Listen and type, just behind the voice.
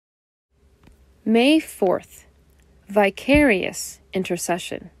May 4th, Vicarious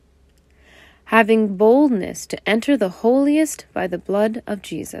Intercession. Having boldness to enter the holiest by the blood of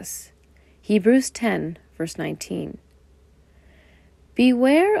Jesus. Hebrews 10, verse 19.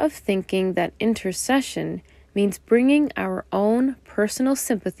 Beware of thinking that intercession means bringing our own personal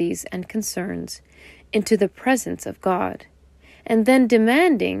sympathies and concerns into the presence of God, and then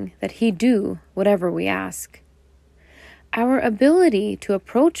demanding that He do whatever we ask. Our ability to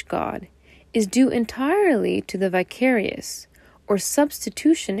approach God is due entirely to the vicarious or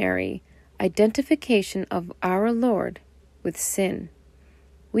substitutionary identification of our Lord with sin.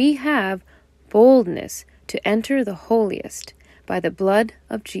 We have boldness to enter the holiest by the blood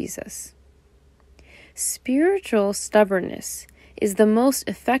of Jesus. Spiritual stubbornness is the most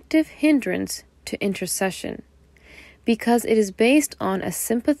effective hindrance to intercession because it is based on a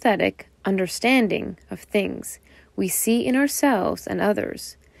sympathetic understanding of things we see in ourselves and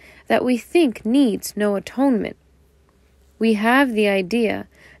others that we think needs no atonement. We have the idea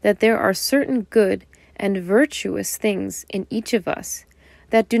that there are certain good and virtuous things in each of us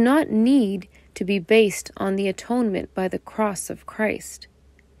that do not need to be based on the atonement by the cross of Christ.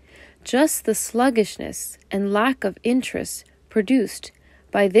 Just the sluggishness and lack of interest produced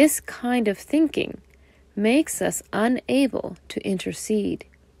by this kind of thinking makes us unable to intercede.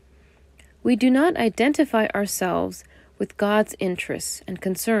 We do not identify ourselves with God's interests and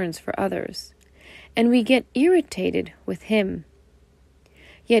concerns for others, and we get irritated with Him.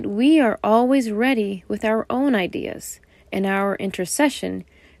 Yet we are always ready with our own ideas, and our intercession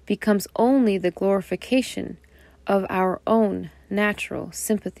becomes only the glorification of our own natural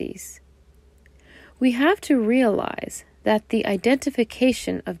sympathies. We have to realize that the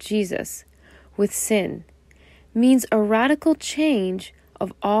identification of Jesus with sin means a radical change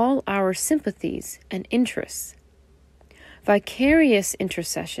of all our sympathies and interests. Vicarious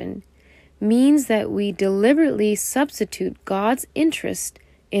intercession means that we deliberately substitute God's interest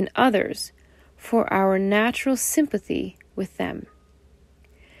in others for our natural sympathy with them.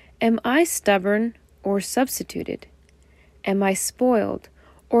 Am I stubborn or substituted? Am I spoiled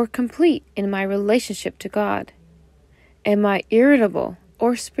or complete in my relationship to God? Am I irritable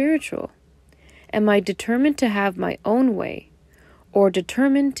or spiritual? Am I determined to have my own way or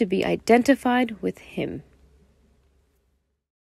determined to be identified with Him?